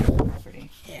the property.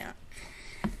 yeah.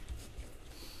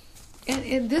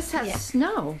 And this has Yeah.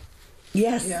 snow.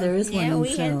 Yes, Yeah. there is one Yeah, in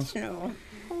we snow. had snow.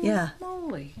 Yeah.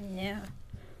 Moly. Yeah.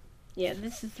 Yeah,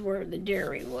 this is where the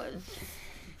dairy was.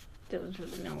 Those were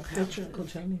the milk That's your houses. Uncle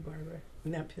Tony, Barbara,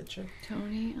 in that picture.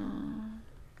 Tony, oh,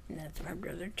 And that's my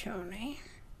brother Tony.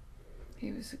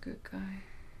 he was a good guy.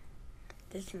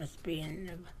 This must be in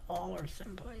the hall or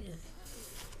someplace.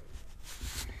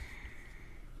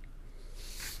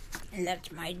 And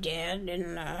that's my dad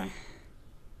and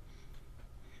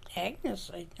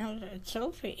Agnes. I know that's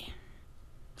Sophie.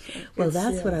 Well, It's-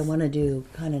 that's what I yes. want to do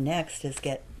kind of next is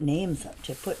get names up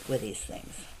to put with these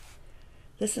things.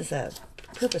 This is a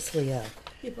purposely a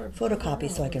Yeah, Barbara. photocopy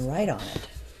so I can write on it.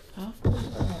 Oh,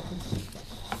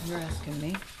 you're asking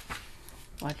me.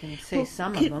 Well, I can say Well,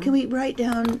 some can, of them. Can we write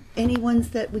down any ones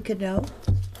that we could know?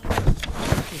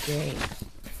 That'd be great.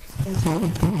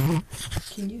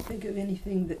 Can you think of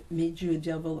anything that made you a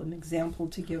devil, an example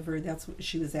to give her? That's what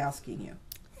she was asking you.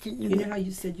 You know how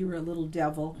you said you were a little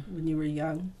devil when you were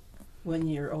young, when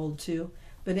you're old too?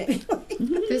 But anyway,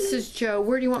 This is Joe.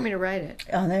 Where do you want me to write it?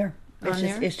 On there. On It's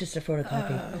just there? it's just a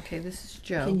photocopy. Okay, this is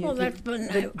Joe. Can you Well, give, that's when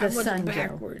the I was sun, Joe.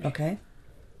 backward. Okay.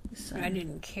 The sun. I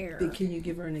didn't care. can you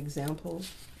give her an example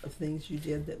of things you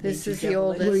did that This made you is the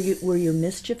devilish? oldest. Were you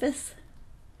mischievous?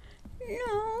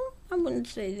 No, I wouldn't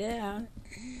say that.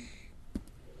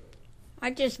 I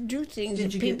just do things Did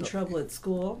that you get in people. trouble at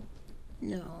school?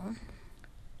 No.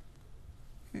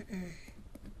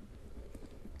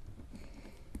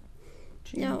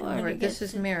 No, I All right, didn't this get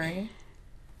is to- Mary.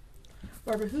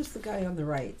 Barbara, who's the guy on the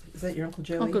right? Is that your Uncle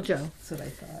Joey? Uncle Joe. That's what I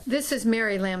thought. This is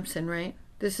Mary Lamson, right?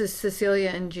 This is Cecilia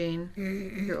and Jean,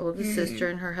 your oldest sister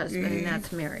and her husband, and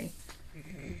that's Mary.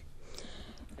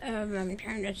 I'm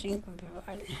trying to think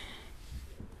about.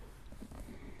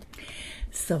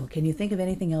 So, can you think of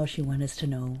anything else you want us to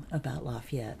know about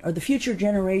Lafayette, or the future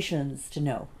generations to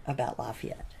know about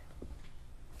Lafayette?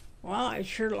 Well,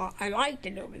 I liked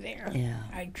it over there. Yeah.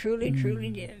 I truly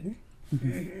did.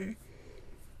 Mm-hmm.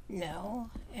 No,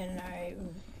 and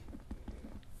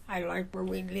I liked where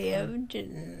we lived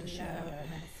and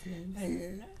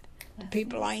the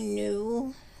people I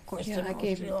knew. Of course, Yeah, they're I all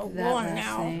gave you still that gone last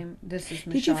now. name. This is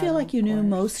Machado, Did you feel like you knew of course.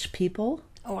 most people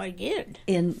Oh, I did.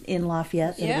 in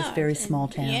Lafayette? That it was a very small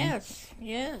town. Yes,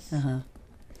 yes. Uh-huh.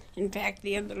 In fact,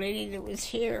 the other lady that was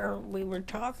here, we were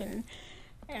talking,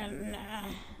 and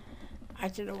I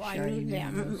said, "Oh, I Sure, you knew knew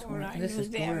them, those or ones. I This knew is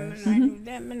them, Doris. and I knew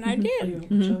them, and I Are you did."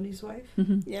 Uncle Joey's wife?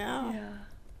 Yeah. Yeah.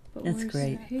 But That's where's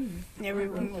great. he?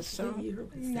 Everyone was so What year was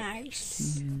that?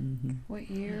 nice. What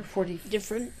year? 40.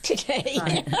 Different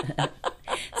today.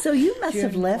 So you must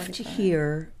have June left 25.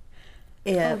 here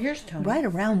Oh, here's Tony. right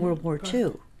around World War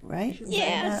II, right?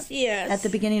 Yes, yes. At the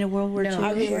beginning of World War No, II?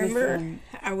 I she was, remember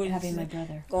I was having my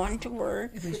brother. going to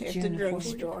work It was at June the of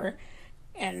drugstore,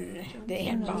 and they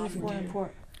had bombed.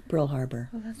 Pearl Harbor.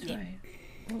 Oh, that's right.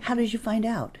 How did you find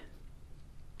out?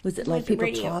 Was it like was the people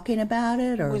radio. talking about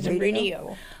it, or It was a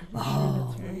radio.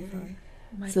 Oh,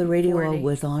 Might so the be radio 40.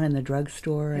 was on in the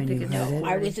drugstore, and think you it's heard it.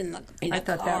 I was in the I the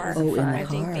thought that car. was Oh, in the I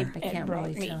think car. they I had can't brought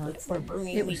really me tell. or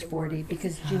bringing It me was to 40 work.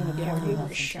 because June of Yeah, 40 we were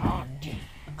wasn't shocked.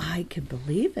 I can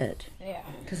believe it. Yeah.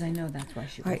 Because I know that's why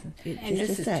she All right, wasn't. it- And just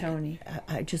this a is sec. Tony.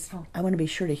 I want to be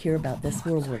sure to hear about this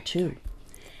World War II.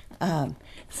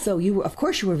 So you were, of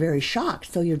course, you were very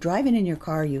shocked. So you're driving in your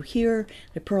car, you hear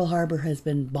that Pearl Harbor has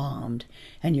been bombed,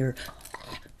 and you're.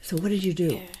 So what did you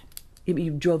do?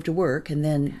 You drove to work, and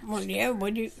then Well, yeah.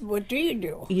 What do you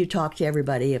do? you talked to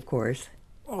everybody, of course.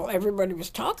 Well, everybody was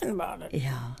talking about it.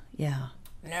 Yeah, yeah.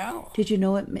 No. Did you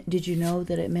know it? Did you know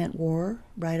that it meant war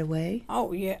right away?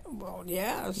 Oh yeah. Well,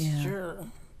 yes, Yeah. sure.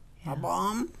 A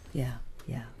bomb. Yeah,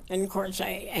 yeah. And of course,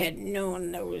 I had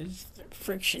known there was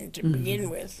friction to Mm-hmm. begin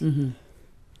with.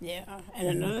 Yeah, and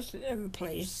another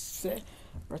place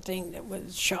or thing that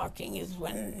was shocking is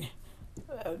when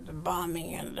the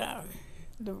bombing and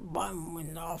the bomb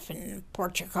went off in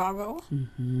Port Chicago.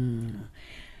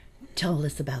 Tell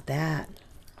us about that.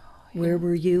 Where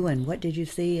were you, and what did you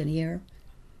see and hear?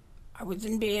 I was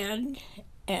in bed,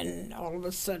 and all of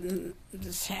a sudden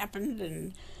this happened,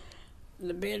 and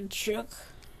the bed shook.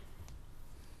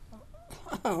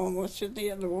 I almost hit the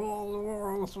other wall. The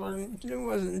walls weren't, it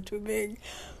wasn't too big,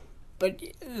 but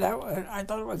I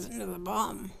thought it was another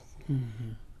bomb.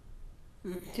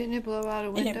 Mm-hmm. Didn't it blow out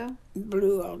a window? It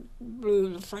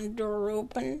blew the front door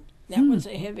open. That was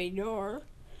a heavy door,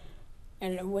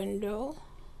 and a window.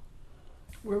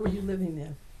 Where were you living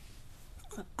then?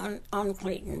 On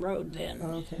Clayton Road then.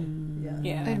 Oh, okay.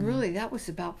 Yeah. And really, that was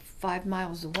about 5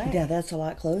 miles away. Yeah, that's a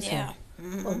lot closer. Yeah.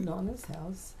 Oh, Nana's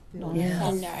house. Yeah.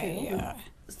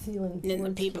 And then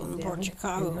the people in Port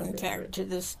Chicago, in fact, to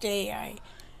this day,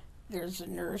 there's a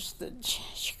nurse that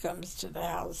she comes to the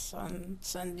house on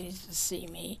Sundays to see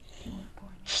me.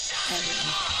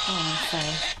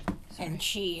 And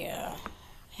she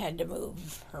had to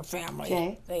move her family.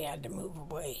 Jay? They had to move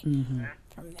away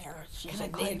from there. She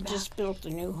said they had just built a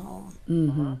new home.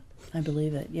 Mm-hmm. I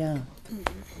believe it, yeah.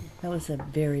 That was a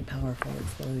very powerful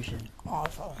explosion.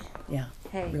 Awful. Yeah,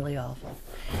 Hey. really awful.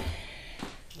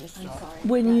 I'm sorry.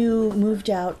 When you moved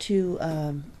out to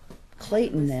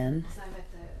Clayton then, I'm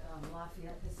at the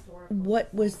Lafayette Historical.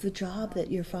 what was the job that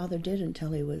your father did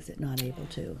until he was not able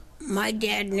to? My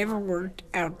dad never worked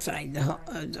outside the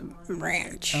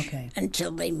ranch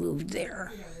until they moved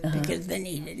there, because then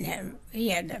he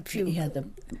had a few He had the,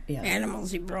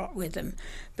 animals he brought with him,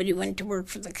 but he went to work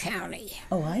for the county.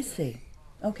 Oh, I see.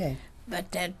 Okay.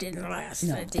 But that didn't last.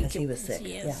 No, I think because he was sick.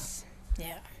 Yes.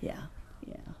 Yeah. Yeah,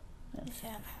 yeah. That's,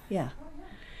 Yeah. yeah.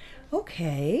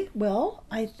 Okay, well,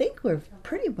 I think we're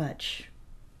pretty much...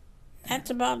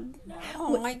 That's about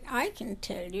all I can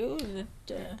tell you.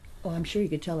 That Oh, I'm sure you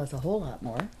could tell us a whole lot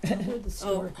more. Tell her the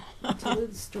story. Tell her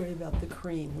the story about the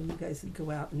cream when you guys would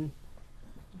go out and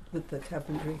with the cup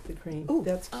and drink the cream. Ooh.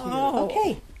 That's cute.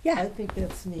 Okay, I yeah. think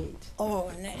that's neat. oh,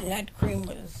 and that cream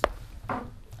was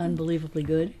Unbelievably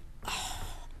good.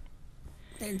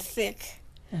 and thick.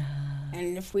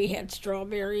 And if we had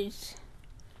strawberries,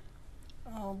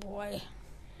 oh boy,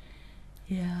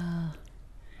 Yeah.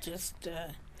 just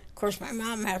of course my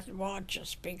mom had to watch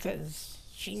us because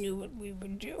she knew what we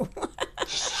would do.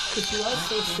 But you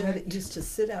also said it used to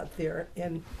sit out there,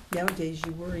 and nowadays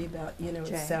you worry about, it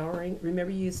Jay. souring.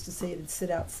 Remember you used to say it'd sit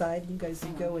outside, and you guys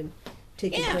would go and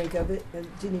take Yeah. a drink of it and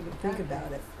didn't even think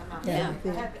about it. Yeah.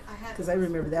 Because I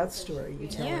remember that story you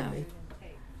telling Yeah. me.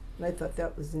 And I thought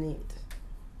that was neat.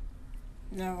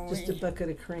 No, Just a bucket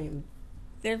of cream.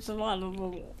 there's a lot of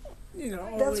little,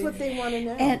 That's what they want to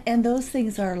know. And those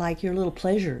things are like your little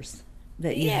pleasures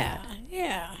that you yeah,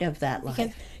 yeah. have of that life.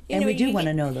 Because, And we do you want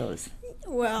to get- know those.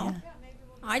 Well,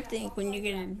 I think when you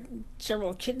get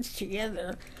several kids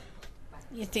together,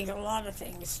 you think of a lot of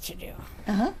things to do,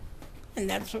 Uh-huh. and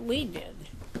that's what we did.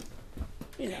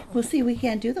 Well, see, we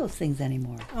can't do those things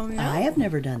anymore. Oh, no. I have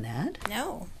never done that.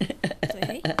 No.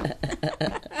 See?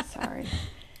 Sorry.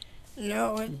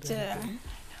 No,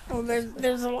 well,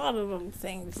 there's a lot of little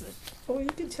things that. Oh, you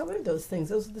can tell her those things.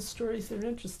 Those are the stories they're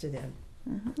interested in.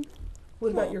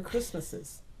 What about your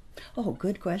Christmases? Oh,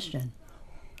 good question.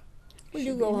 When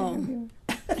you go home.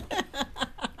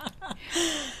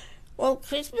 Well,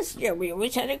 Christmas, yeah, we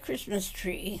always had a Christmas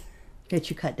tree. That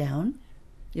you cut down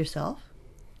yourself?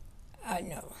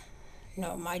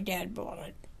 No, my dad bought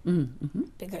it Mm-hmm.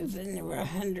 because then there were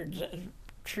hundreds of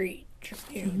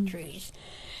trees,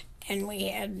 and we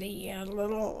had the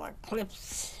little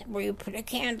clips where you put a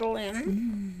candle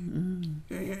in.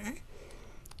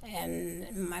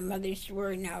 And my mother used to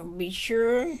worry, now be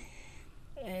sure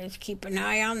is keep an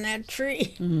eye on that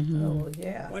tree. Oh,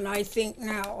 yeah. When I think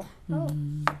now,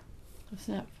 Isn't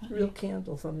that funny? Real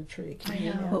candles on the tree. Can you I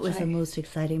know. imagine? What was the most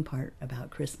exciting part about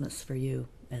Christmas for you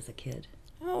as a kid?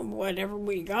 oh, whatever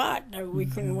we got, we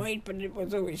couldn't wait, but it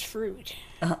was always fruit.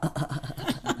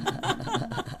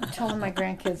 Telling my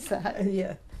grandkids that.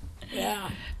 Yeah. Yeah.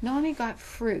 Nani got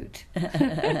fruit.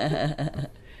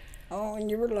 Oh, and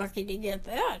you were lucky to get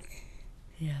that.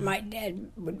 Yeah. My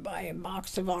dad would buy a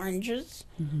box of oranges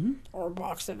or a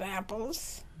box of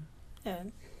apples,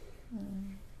 and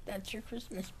that's your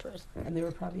Christmas present. And they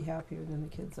were probably happier than the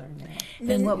kids are now.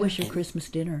 And what was your Christmas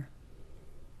dinner?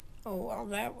 Oh, well,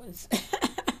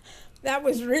 that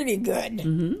was really good.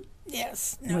 Mm-hmm.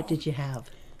 Yes. No. What did you have?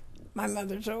 My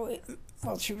mother's always,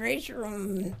 well, she raised her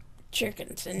own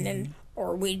chickens, and then,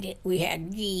 or we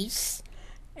had geese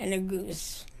and a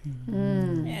goose.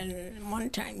 And one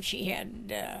time she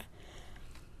had,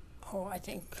 I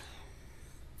think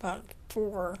about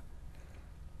 4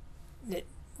 that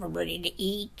were ready to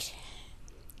eat,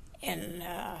 and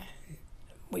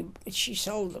she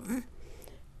sold them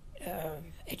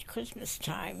at Christmas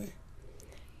time,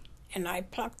 and I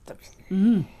plucked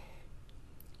them.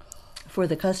 for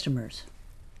the customers.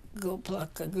 Go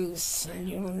pluck a goose, and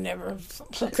you'll never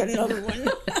pluck another one.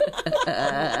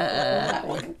 I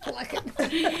wouldn't pluck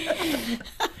it.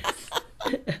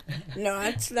 No,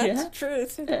 that's the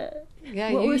truth.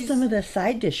 Yeah, What were some of the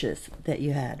side dishes that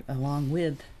you had along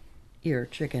with your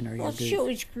chicken or your Well, goose? she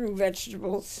always grew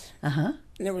vegetables. Uh-huh.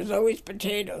 And there was always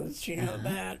potatoes, you know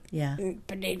that. Yeah. And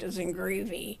potatoes and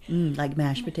gravy. Like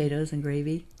mashed potatoes and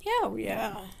gravy? Yeah,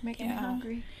 yeah. Making me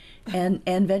hungry.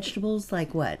 And vegetables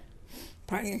like what?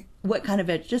 Pardon? What kind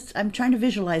of just I'm trying to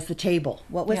visualize the table.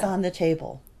 What was on the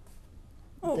table?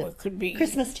 Oh, it could be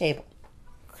Christmas table.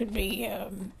 Could be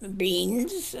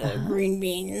beans, green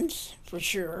beans for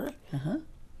sure. Uh-huh.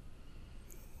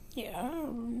 Yeah,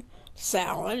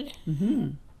 salad,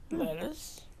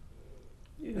 lettuce,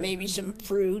 maybe some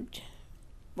fruit,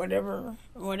 whatever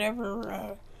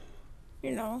you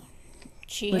know.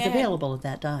 She Was had. available at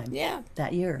that time. Yeah.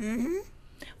 That year. Mm-hmm.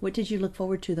 What did you look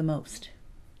forward to the most?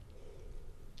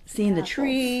 Seeing the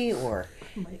tree or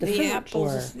the fruit?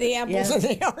 Apples, or, the apples and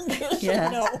the oranges. Yeah.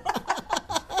 No.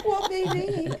 Well,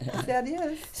 maybe that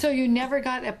is. So you never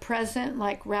got a present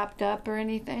like wrapped up or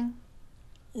anything?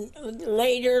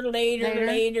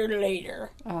 Later.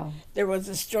 Oh. There was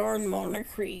a store in Walnut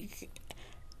Creek,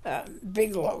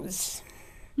 Bigelow's.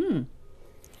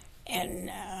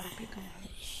 And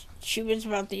she was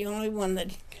about the only one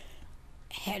that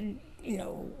had, you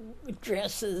know,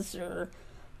 dresses or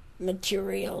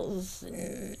materials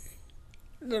and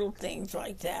little things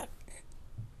like that.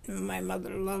 My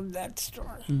mother loved that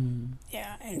store.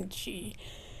 Yeah, and she'd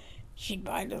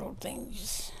buy little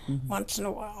things once in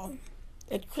a while.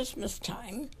 At Christmas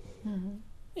time,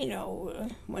 you know,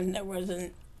 when there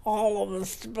wasn't all of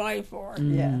us to buy for.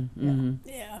 Yeah.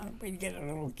 Yeah, we'd get a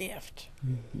little gift.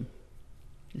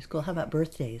 It's cool. How about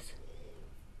birthdays?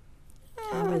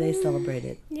 How were they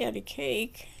celebrated? You had a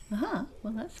cake. Uh-huh.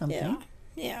 Well, that's something. Yeah,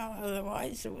 yeah.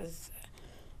 Otherwise, it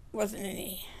wasn't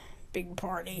any big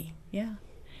party. Yeah.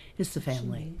 Just the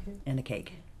family and a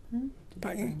cake.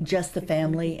 Pardon? Just the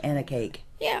family and a cake.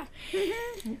 Yeah.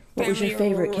 What was your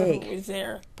favorite cake? Was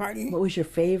there? Pardon? What was your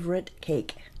favorite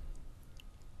cake?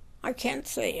 I can't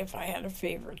say if I had a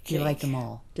favorite cake. You liked them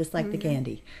all, just like the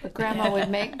candy. But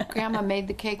Grandma made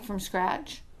the cake from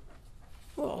scratch.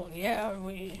 Well, yeah,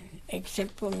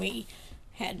 except when we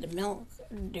had the milk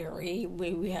dairy,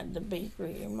 we had the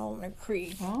bakery in Walnut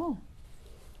Creek. Oh.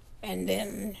 And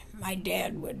then my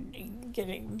dad would get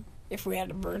him, if we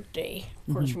had a birthday,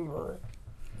 of course we were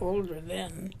older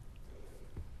then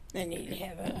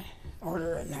he'd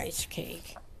order a nice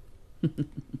cake.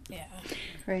 Yeah.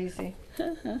 Crazy.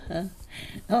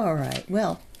 All right.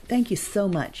 Well, thank you so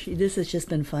much. This has just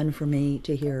been fun for me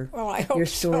to hear Well, I hope your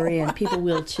story, so. and people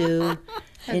will too.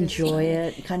 Enjoy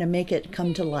it, kind of make it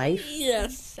come to life.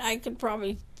 Yes, I could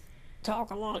probably talk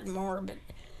a lot more, but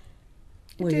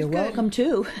Well, you're good. welcome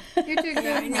too. You did good.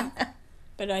 I know.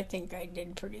 But I think I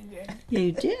did pretty good.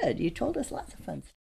 You did. You told us lots of fun stuff.